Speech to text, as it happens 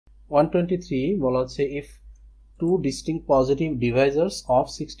123 বলা হচ্ছে if two distinct positive divisors of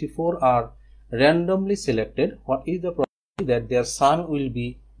 64 are randomly selected, what is the probability that their sum will be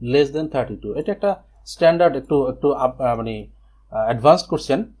less than 32? এটা একটা standard একটু একটু মানে অ্যাডভান্সড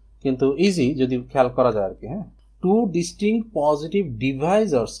কোশ্চেন, কিন্তু ইজি যদি খেয়াল করা যায় আর কি। হ্যাঁ, two distinct positive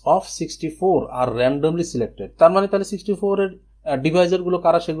divisors of 64 are randomly selected, তার মানে তাহলে 64 এর ডিভাইজার গুলো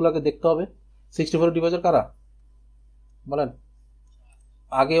কারা সেগুলোকে দেখতে হবে। 64 এর ডিভাইজার কারা বলেন?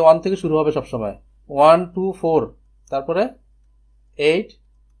 আগে 1 থেকে শুরু হবে সবসময়, 1 2 4, তারপরে 8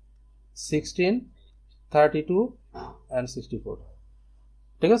 16 32 and 64।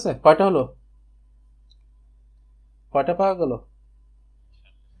 ঠিক আছে, কয়টা হলো? কয়টা পাওয়া গেল?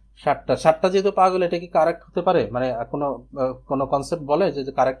 7টা। 7টা যেহেতু পাওয়া গেল, এটা কি কারেক্ট হতে পারে? মানে কোনো কনসেপ্ট বলে যে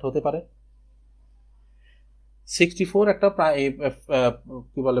কারেক্ট হতে পারে? 64 একটা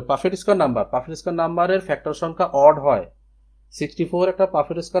কি বলে perfect square number. Perfect square নাম্বারের ফ্যাক্টর সংখ্যা অড হয়। 64 একটা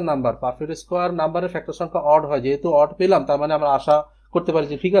perfect square number. Perfect square নাম্বারের ফ্যাক্টর সংখ্যা অড হয়, যেহেতু অড পেলাম তার মানে আমরা আশা করতে পারি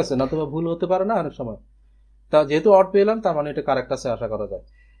যে ঠিক আছে, না তবে ভুল হতে পারে না অনেক সময়। তা যেহেতু অড পেলাম তার মানে এটা কারেক্ট আছে, আশা করা যায়।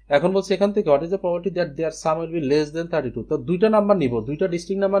 এখন বলছি এখান থেকে what is the probability that there some will be less than 32। তো দুইটা নাম্বার নিব, দুইটা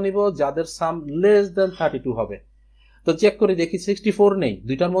ডিস্টিংক্ট নাম্বার নিব যাদের সাম লেস দেন 32 হবে। তো চেক করে দেখি 64 নেই,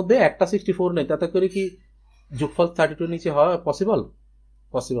 দুইটার মধ্যে একটা 64 নেই, তাতে করে কি যোগফল 32 নিচে হয় পসিবল?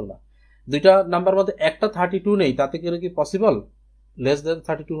 পসিবল না। দুইটা নাম্বার মধ্যে একটা 32 নেই, তাতে করে কি পসিবল লেস দেন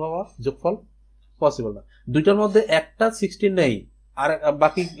 32 হওয়া যোগফল? পসিবল না। দুইটার মধ্যে একটা 16 নেই, আর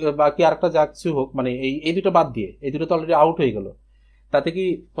বাকি আরেকটা যা কিছু হোক, মানে এই দুটো বাদ দিয়ে এই দুটো তো অলরেডি আউট হয়ে গেল, তাতে কি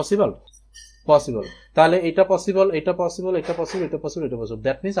পসিবল? পসিবল। তাহলে এটা পসিবল, এটা পসিবল, এটা পসিবল, এটা পসিবল, এটা পসিবল।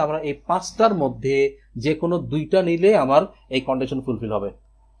 দ্যাট মিনস আমরা এই 5টার মধ্যে যে কোনো দুইটা নিলে আমার এই কন্ডিশন ফুলফিল হবে।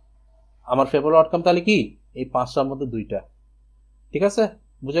 আমার ফেভারিট আউটকাম তাহলে কি? এই 5টার মধ্যে দুইটা। ঠিক আছে,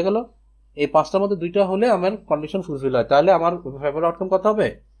 বুঝে গেল? এই 5টার মধ্যে দুইটা হলে আমার কন্ডিশন ফুলফিল হয়। তাহলে আমার ফেভারিট আউটকাম কত হবে?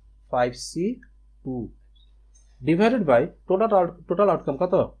 5C2 divided by total outcome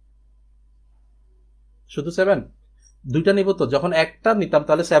কত? শুধু 7। দুইটা নিব তো, যখন একটা নিতাম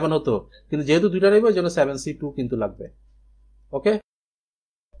তাহলে 7 হতো, কিন্তু যেহেতু দুইটা নিব এই জন্য 7C2 কিন্তু লাগবে। ওকে,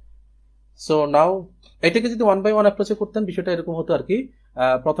 সো নাও এটাকে যদি 1/1 অ্যাপ্রোচে করতেন বিষয়টা এরকম হতো আর কি।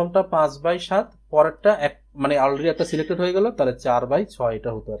 প্রথমটা 5/7, পরেরটা মানে অলরেডি একটা সিলেক্টেড হয়ে গেল, তাহলে 4/6 এটা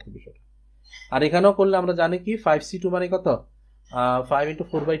হতো আর কি বিষয়টা। আর এখানেও করলে আমরা জানি কি 5C2 মানে কত? 5 ×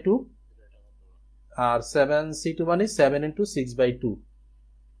 4/2, আর 7C2 মানে 7 × 6/2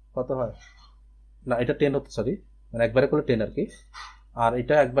 কত হয়? না, এটা 10 হতো, সরি, মানে একবারে করলে 10 আর কি। আর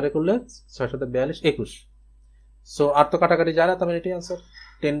এটা একবারে করলে 6 × 7 = 42 21। সো আর তো কাটাকাটি যায় না, তার মানে এটাই answer.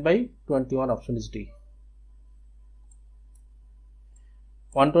 10/21 option is D.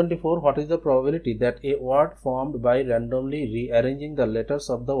 124 what is the probability that a word formed by randomly rearranging the letters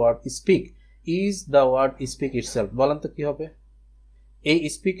of the word speak is the word speak itself? বলেন তো কি হবে? এই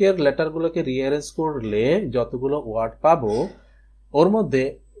স্পিকের লেটারগুলোকে রিঅ্যারেঞ্জ করলে যতগুলো ওয়ার্ড পাবো ওর মধ্যে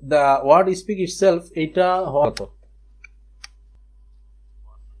the word speak itself এটা কত?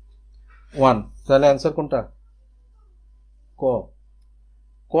 1। তাহলে অ্যান্সার কোনটা?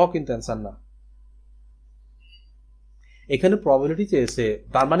 ক কিন্তু অ্যান্সার না। এখানে প্রবাবিলিটি চেয়েছে,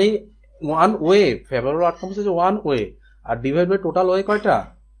 তার মানে ওয়ান ওয়ে, ফেভারিবল আউটকাম হচ্ছে যে one way, R divide by total way কয়টা?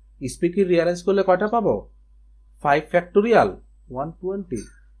 স্পিকের রিঅ্যারেঞ্জ করলে কয়টা পাবো? 5 factorial 120।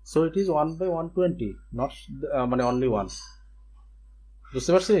 So it is 1/120, not মানে অনলি 1।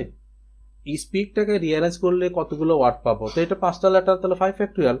 বুঝতে পারছি? স্পিকটাকে রিঅ্যারেঞ্জ করলে কতগুলো ওয়ার্ড পাবো? তো এটা 5টা লেটার, তাহলে 5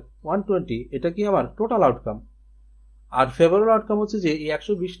 ফ্যাক্টোরিয়াল 120, এটা কি আমার টোটাল আউটকাম। আর ফেভারিবল আউটকাম হচ্ছে যে এই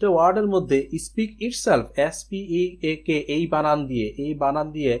 120টা ওয়ার্ডের মধ্যে স্পিক ইটসেলফ SPEAK এই বানান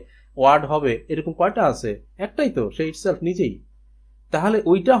দিয়ে ওয়ার্ড হবে এরকম কয়টা আছে? একটাই তো, সেই ইটসেলফ নিজেই। তাহলে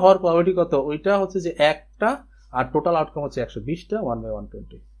ওইটা হওয়ার প্রবাবিলিটি কত? ওইটা হচ্ছে যে একটা, আর টোটাল আউটকাম হচ্ছে 120টা,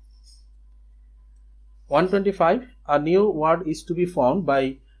 1/120। 125 a new word is to be formed by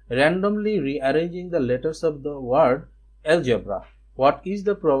randomly rearranging the letters of the word algebra. What is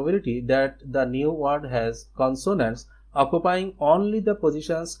the probability that the new word has consonants occupying only the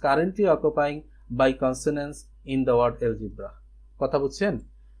positions currently occupying by consonants in the word algebra? কথা বুঝছেন?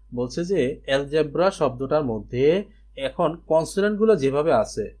 বলছে যে algebra শব্দটার মধ্যে এখন কনসোনেন্টগুলো যেভাবে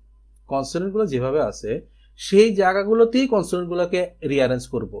আছে সেই জায়গাগুলোতেই কনসোনেন্টগুলোকে রিঅ্যারেঞ্জ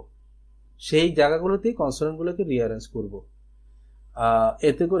করব।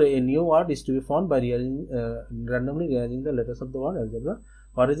 এতে করে a new word is to be formed by randomly rearranging the letters of the word algebra.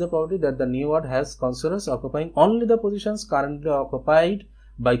 What is the probability that the new word has consonants occupying only the positions currently occupied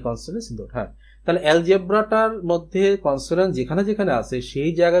by consonants in the word? হ্যাঁ, তাহলে অ্যালজেব্রাটার মধ্যে consonant যেখানে যেখানে আছে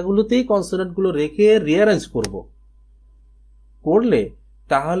সেই জায়গাগুলোতেই কনসোনেন্টগুলো রেখে rearrange করলে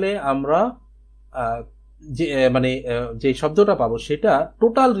তাহলে আমরা যে মানে যে শব্দটা পাবো সেটা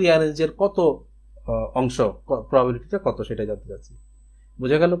টোটাল রিঅ্যারেঞ্জের কত অংশ, প্রবাবিলিটিটা কত সেটা জানতে চাচ্ছি।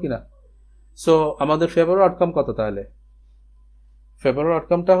 বোঝা গেল কিনা? সো আমাদের ফেভার আউটকাম কত তাহলে? ফেভার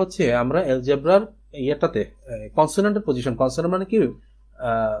আউটকামটা হচ্ছে আমরা অ্যালজেব্রার ইয়েটাতে কনসোনেন্টের পজিশন, কনসোনেন্ট মানে কি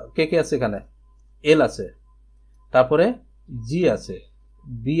কে কে আছে এখানে, এল আছে, তারপরে জি আছে,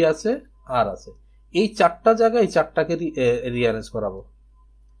 বি আছে, আর আছে, এই চারটা জায়গায় এই চারটাকে রিঅ্যারেঞ্জ করাবো।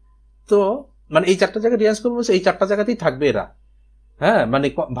 তো মানে এই চারটা জায়গায় রিঅ্যারেঞ্জ করবো, এই চারটা জায়গাতেই থাকবে এরা, হ্যাঁ, মানে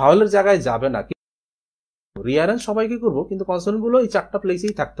ভাওয়েলের জায়গায় যাবে না, রিঅ্যারেঞ্জ সবাইকে করবো কিন্তু কনসোনেন্ট গুলো এই চারটা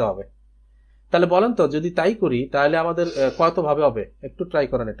প্লেসেই থাকতে হবে। তাহলে বলেন তো যদি তাই করি তাহলে আমাদের কত ভাবে হবে, একটু ট্রাই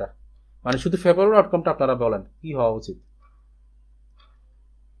করেন এটা, মানে শুধু ফেভারেবল আউটকামটা আপনারা বলেন কি হওয়া উচিত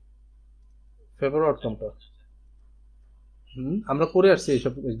ফেভারেবল আউটকামটা। আমরা করে আসছি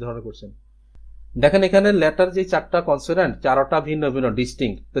এইসব এই ধরনের কোশ্চেন। দেখেন এখানে লেটার যে চারটা কনসোনেন্ট চারটা ভিন্ন ভিন্ন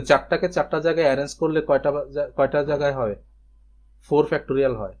ডিস্টিংক্ট, তো চারটাকে চারটা জায়গায় অ্যারেঞ্জ করলে কয়টা জায়গায় হয়, 4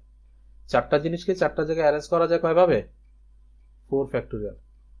 ফ্যাক্টোরিয়াল হয়। চারটা জিনিসকে চারটা জায়গায় অ্যারেঞ্জ করা যায় কয়ভাবে, 4 factorial,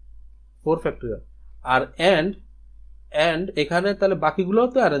 4 factorial. R and and এখানে তাহলে বাকিগুলোও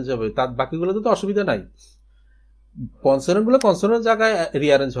তো অ্যারেঞ্জ হবে, তার বাকিগুলোতে তো অসুবিধা নাই, কনসোনেন্ট গুলো কনসোনেন্ট জায়গায়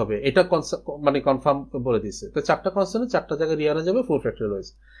রিঅ্যারেঞ্জ হবে, এটা মানে কনফার্ম বলে দিচ্ছে। তো চারটা কনসোনেন্ট চারটা জায়গায় রিঅ্যারেঞ্জ হবে, 4 ফ্যাক্টোরিয়াল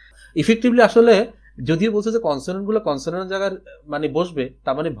হয়েছে। ইফেক্টিভলি আসলে যদিও বলছে যে কনসোনেন্ট গুলো কনসোনেন্ট জায়গায় মানে বসবে,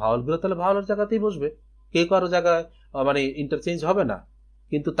 তার মানে ভাওয়াল গুলো তাহলে ভাওয়ালের জায়গাতেই বসবে, কেউ কারো জায়গায় মানে ইন্টারচেঞ্জ হবে না,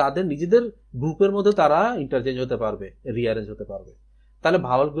 কিন্তু তাদের নিজেদের গ্রুপের মধ্যে তারা ইন্টারচেঞ্জ হতে পারবে, রিঅ্যারেঞ্জ হতে পারবে। তাহলে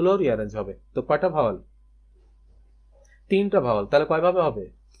ভাওয়াল গুলো রিঅ্যারেঞ্জ হবে। তো কয়টা ভাওয়াল, 3টা ভাওয়াল, তাহলে কয়ভাবে হবে,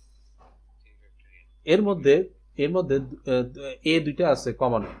 এর মধ্যে এ দুইটা আছে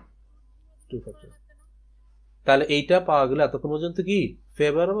কমন, 2 ফ্যাক্টোরিয়াল। তাহলে এইটা পাওয়া গেলে এতক্ষণ পর্যন্ত কি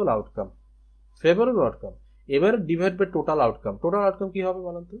ফেভারেবল আউটকাম, ফেভারেবল আউটকাম। এবার divide by total outcome, total outcome কি হবে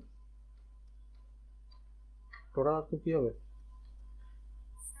বলেন তো, টোটাল আউটকাম কি হবে,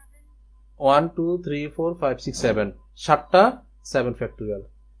 1 2 3 4 5 6 7, 7টা 7 ফ্যাক্টোরিয়াল।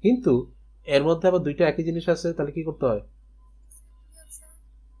 কিন্তু এর মধ্যে আবার দুইটা একই জিনিস আছে, তাহলে কি করতে হয়,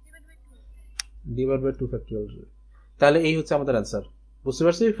 ডিভাইড বাই 2 ফ্যাক্টোরিয়াল। তাহলে এই হচ্ছে আমাদের অ্যান্সার। বুঝতে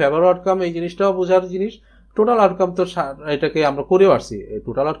পারছি, ফেভার আউটকাম এই জিনিসটাও বোঝার জিনিস, টোটাল আউটকাম তো এটাকে আমরা করেও আসছি।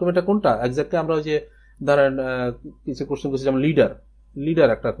 টোটাল আউটকাম এটা কোনটা এক্স্যাক্টলি, আমরা ওই যে ধরেন কিছু কোশ্চেন করছি যেমন লিডার, লিডার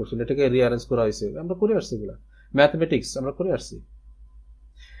একটা কোশ্চেন, এটাকে রিঅ্যারেঞ্জ করা হয়েছে, আমরা করে আসছি এগুলা। ম্যাথমেটিক্স আমরা করে আসছি।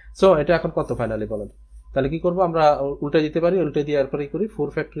 সো এটা এখন কত ফাইনালি বলেন, তাহলে কি করবো আমরা, উল্টে দিতে পারি, উল্টে দিয়ে এরপরেই করি 4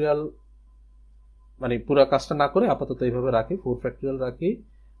 ফ্যাক্টোরিয়াল, মানে পুরো কাজটা না করে আপাতত এইভাবে রাখি, 4 ফ্যাক্টোরিয়াল রাখি,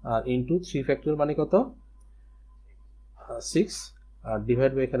 আর ইন্টু 3 ফ্যাক্টোরিয়াল মানে কত 6, আর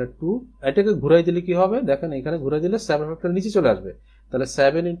ডিভাইড বাই এখানে 2, এটাকে ঘুরাই দিলে কি হবে দেখেন, এখানে ঘুরাই দিলে 7 ফ্যাক্টোরিয়াল নিচে চলে আসবে, তাহলে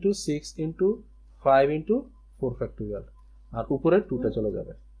 7 ইন্টু 6 ইন্টু 5 ইন্টু 4 ফ্যাক্টোরিয়াল, আর উপরে 2টা চলে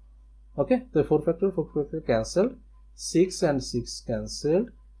যাবে। ওকে, তো 4 factorial cancel, 6 and 6 cancel,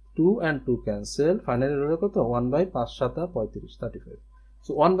 2 and 2 cancel, finally রইল কত 1 by 5 7 35, 35।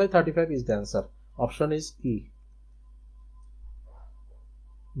 So 1 by 35 is the answer, option is ই।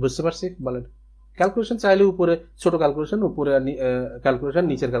 বুঝতে পারছি বলেন, ক্যালকুলেশন চাইলে উপরে ছোট ক্যালকুলেশন, উপরে ক্যালকুলেশন,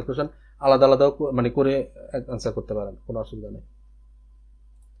 নিচের ক্যালকুলেশন আলাদা আলাদা মানে করে অ্যান্সার করতে পারেন, কোনো অসুবিধা নেই।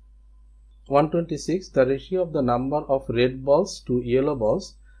 126, the ratio of the number of red balls to yellow balls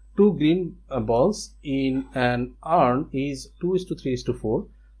to green balls in an urn is 2:3:4.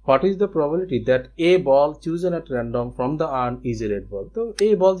 What is the probability that a ball chosen at random from the urn is a red ball? তো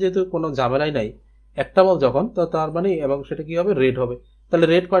এই বল যেহেতু কোনো ঝামেলাই নাই, একটা বল যখন, তো তার মানে এবং সেটা কি হবে, রেড হবে। তাহলে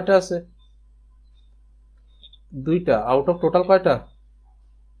রেড কয়টা আছে, 2টা, আউট অফ টোটাল কয়টা,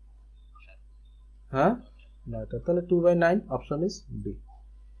 হ্যাঁ 9টা, তাহলে 2 by 9, option is D.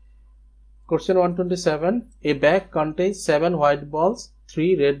 Question 127, a bag contains 7 white balls,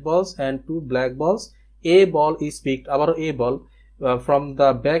 3 red balls and 2 black balls. A ball is picked, আবার a ball from the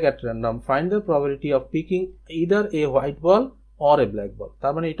bag at random. Find the probability of picking either a white ball or a black ball.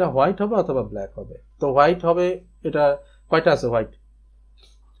 তার মানে এটা white হবে অথবা black হবে। তো white হবে, এটা কয়টা আছে হোয়াইট,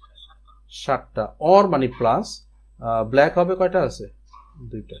 7টা, অর মানে প্লাস, ব্ল্যাক হবে কয়টা আছে,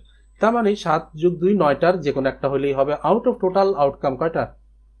 2টা। তার মানে 7 যোগ 2 9টার যে কোনো একটা হলেই হবে। আউট অফ টোটাল আউটকাম কয়টা,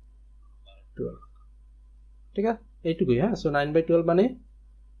 12। ঠিক আছে, এইটুকুই। হ্যাঁ, সো 9/12 মানে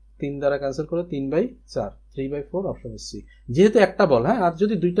 3 দ্বারা ক্যান্সেল করে 3/4, 3/4, অপশন সি। যেহেতু একটা বল, হ্যাঁ, আর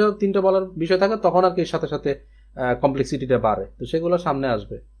যদি 2টা 3টা বলার বিষয় থাকে তখন আর কি সাথে সাথে কমপ্লেক্সিটিটা বাড়ে, তো সেগুলো সামনে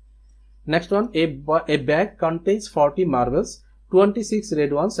আসবে। Next one, A bag contains 40 marbles, 26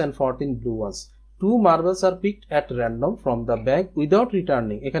 red ones and 14 blue ones. 2 marbles are picked at random from the bag without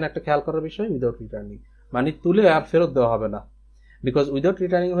returning. এখানে একটা খেয়াল করার বিষয়, উইদাউট রিটার্নিং মানে তুলে আর ফেরত দেওয়া হবে না, বিকজ উইদাউট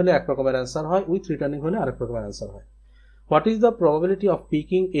রিটার্নিং হলে এক রকমের অ্যান্সার হয়, উইথ রিটার্নিং হলে আরেক রকমের অ্যান্সার হয়। What is the probability of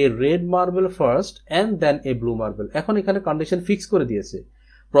Peking a red marble first and then A blue marble. এখন এখানে কন্ডিশন ফিক্স করে দিয়েছে,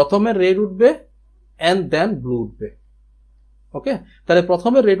 প্রথমে রেড উঠবে অ্যান্ড দেন ব্লু উঠবে। ওকে, তাহলে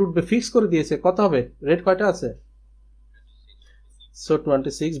প্রথমে রেড উঠবে, ফিক্স করে দিয়েছে। কত হবে? রেড কয়টা আছে? সো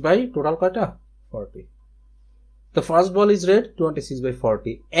 26 বাই টোটাল কয়টা? 40। The first ball is red, 26 by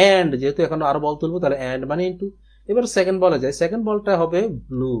 40, and যেহেতু এখন আরো বল তুলবো তাহলে and মানে ইনটু। এবার সেকেন্ড বলে যায়, সেকেন্ড বলটা হবে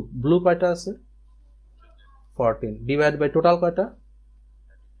ব্লু। ব্লু কয়টা আছে? 14 ডিভাইড বাই টোটাল কয়টা?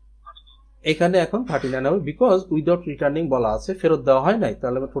 এখানে এখন 39 হবে, বিকজ উইদাউট রিটার্নিং বলা আছে, ফেরত দেওয়া হয় নাই,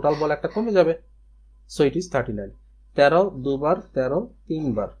 তাহলে টোটাল বল একটা কমে যাবে। So it is 39। 13 দুবার, 13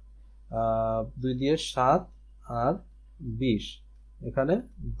 তিনবার, 2 দিয়ে 7 আর 20, এখানে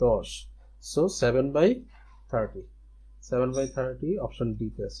 10। So 7 by 30, 7 by 30 option D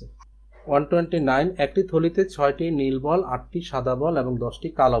তে আছে। 129, একটি থলিতে 6টি নীল বল, 8টি সাদা বল এবং 10টি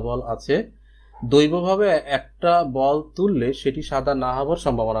কালো বল আছে। দৈবভাবে একটা বল তুললে সেটি সাদা না হবার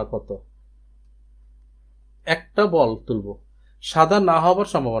সম্ভাবনা কত? একটা বল তুলবো, সাদা না হবার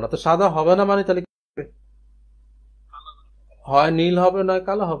সম্ভাবনা, তো সাদা হবে না মানে তাহলে হয় নীল হবে নয়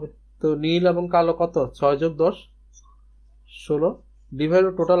কালো হবে। তো নীল এবং কালো কত? 6 যোগ 10 16 ডিভাইড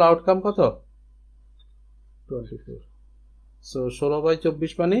টোটাল আউটকাম কত? 24। সো 16 বাই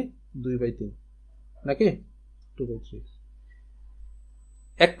 24 মানে 2 বাই 3 নাকি 2 বাই 3।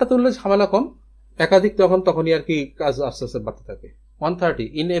 একটা তুললে ঝামেলা কম, একাধিক তখনই আর কি কাজ আস্তে আস্তে বাড়তে থাকে। 130,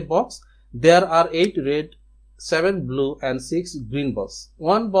 in a box there R 8 red, 7 blue and 6 green balls.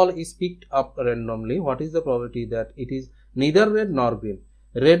 One ball is picked up randomly. What is the probability that it is neither red nor green?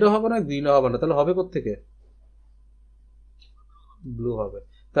 রেডও হবে না, গ্রিনও হবে না, তাহলে হবে কোত্থেকে? ব্লু হবে।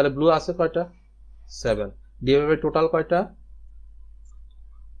 তাহলে ব্লু আছে কয়টা? 7 ডিভাইড বাই টোটাল কয়টা?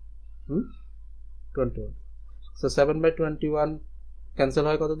 21। সো 7 বাই 21 ক্যান্সেল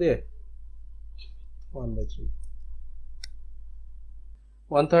হয় কত দিয়ে? 1 by 3।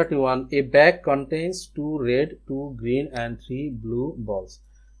 131, a bag contains 2 red, 2 green and 3 blue balls.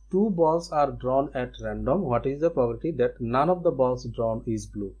 2 balls are drawn at random. What is the probability that none of the balls drawn is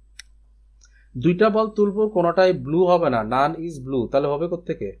blue? দুইটা বল তুলবো, কোনোটাই blue হবে না, নান is blue, তাহলে হবে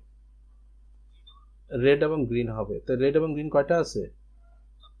কোত্থেকে? রেড এবং গ্রিন হবে। তো রেড এবং গ্রিন কয়টা আছে?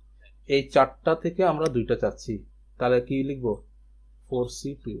 এই 4টা থেকে আমরা 2টা চাচ্ছি, তাহলে কি লিখবো?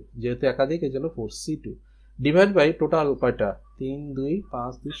 4C2, যেহেতু একাধিক এই জন্য 4C2 ডিভাইড বাই টোটাল কয়টা? 3 2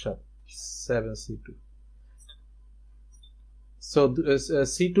 5 2 7, 7C2। সো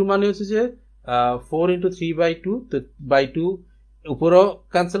C2 মানে হচ্ছে যে 4 ইন্টু 3 বাই 2, তো বাই 2 উপরেও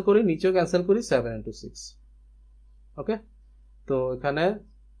ক্যান্সেল করি, নিচেও ক্যান্সেল করি, 7 ইন্টু 6। ওকে, তো এখানে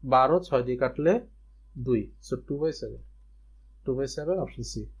 12, 6 দিয়ে কাটলে 2, so 2 by 7, 2 by 7 option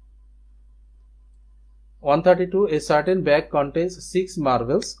C. 132, a certain bag contains 6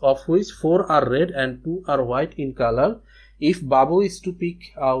 marbles, of which 4 are red and 2 are white in color. If Babu is to pick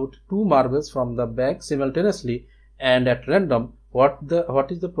out 2 marbles from the bag simultaneously and at random, what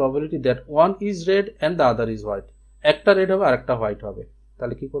is the probability that one is red and the other is white? একটা red হবে আর একটা white হবে,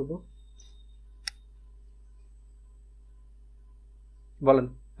 তাহলে কি করব? বলেন,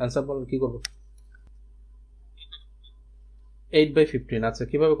 answer বলেন, কি করব? 8 বাই 15। আচ্ছা,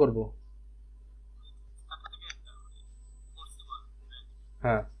 কিভাবে করব?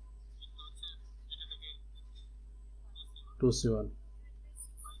 হ্যাঁ, 2C1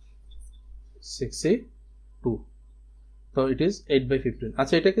 6C2, তো ইট ইজ 8 বাই 15।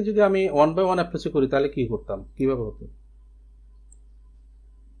 আচ্ছা, এটাকে যদি আমি 1 বাই 1 অ্যাপ্রোচে করি তাহলে কি করতাম, কিভাবে হতো?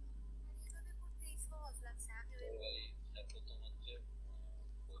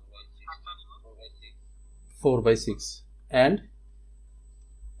 4 বাই 6 and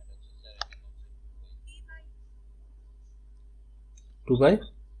 2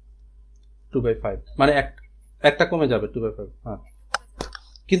 বাই 5, মানে একটা কমে যাবে, 2 বাই 5। হ্যাঁ,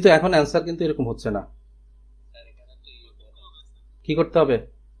 কিন্তু এখন অ্যান্সার কিন্তু এরকম হচ্ছে না, কি করতে হবে?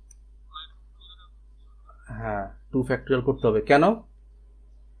 হ্যাঁ, 2 ফ্যাক্টরিয়াল করতে হবে। কেন?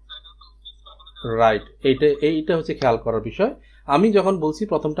 রাইট, এইটা হচ্ছে খেয়াল করার বিষয়। আমি যখন বলছি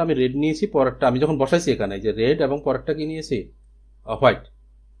প্রথমটা আমি রেড নিয়েছি, পরেরটা আমি যখন বসাইছি এখানে যে রেড এবং পরেরটা কি নিয়েছি? হোয়াইট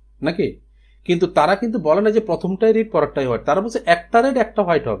নাকি? কিন্তু তারা কিন্তু বলে না যে প্রথমটাই রেড পরেরটাই হোয়াইট, তারা বলছে একটা রেড একটা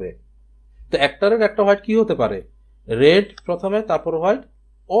হোয়াইট হবে। তো একটা রেড একটা হোয়াইট কি হতে পারে? রেড প্রথমে তারপর হোয়াইট,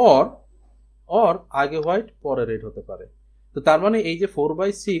 অর আগে হোয়াইট পরে রেড হতে পারে। তো তার মানে এই যে 4 বাই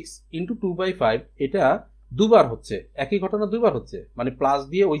 6 ইন্টু 2 বাই 5, এটা দুবার হচ্ছে, একই ঘটনা দুবার হচ্ছে, মানে প্লাস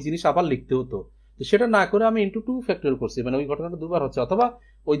দিয়ে ওই জিনিস আবার লিখতে হতো, তো সেটা না করে আমি ইন্টু 2 ফ্যাক্টরিয়াল করছি, মানে ওই ঘটনাটা দুবার হচ্ছে, অথবা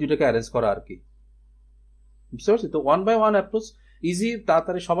ওই দুটাকে অ্যারেঞ্জ করা আর কি, বুঝতে পারছি? তো 1 বাই 1 অ্যাপ্রোচ ইজি,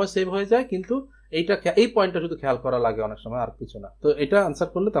 তাড়াতাড়ি সময় সেভ হয়ে যায়, কিন্তু এই পয়েন্টটা শুধু খেয়াল করা লাগে অনেক সময়, আর কিছু না। তো এটা আনসার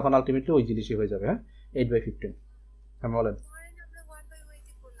করলে তখন আলটিমেটলি ওই জিনিসই হয়ে যাবে। হ্যাঁ, 8 বাই 15। হ্যাঁ বলেন। ধরেন আমরা ওয়ান বাই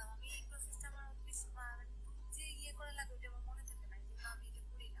ওয়েতে করলাম, আমি এই প্রসেসটা আমার অফিস যে করা লাগে ওটা আমার মনে থাকে না, কিন্তু আমি এটা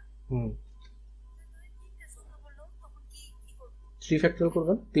করি না। হুম, ধরেন তিনটা সংখ্যা বললো, তখন কি কি করবো? 3 ফ্যাক্টরিয়াল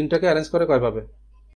করবেন, তিনটাকে অ্যারেঞ্জ করে কয় পাবে?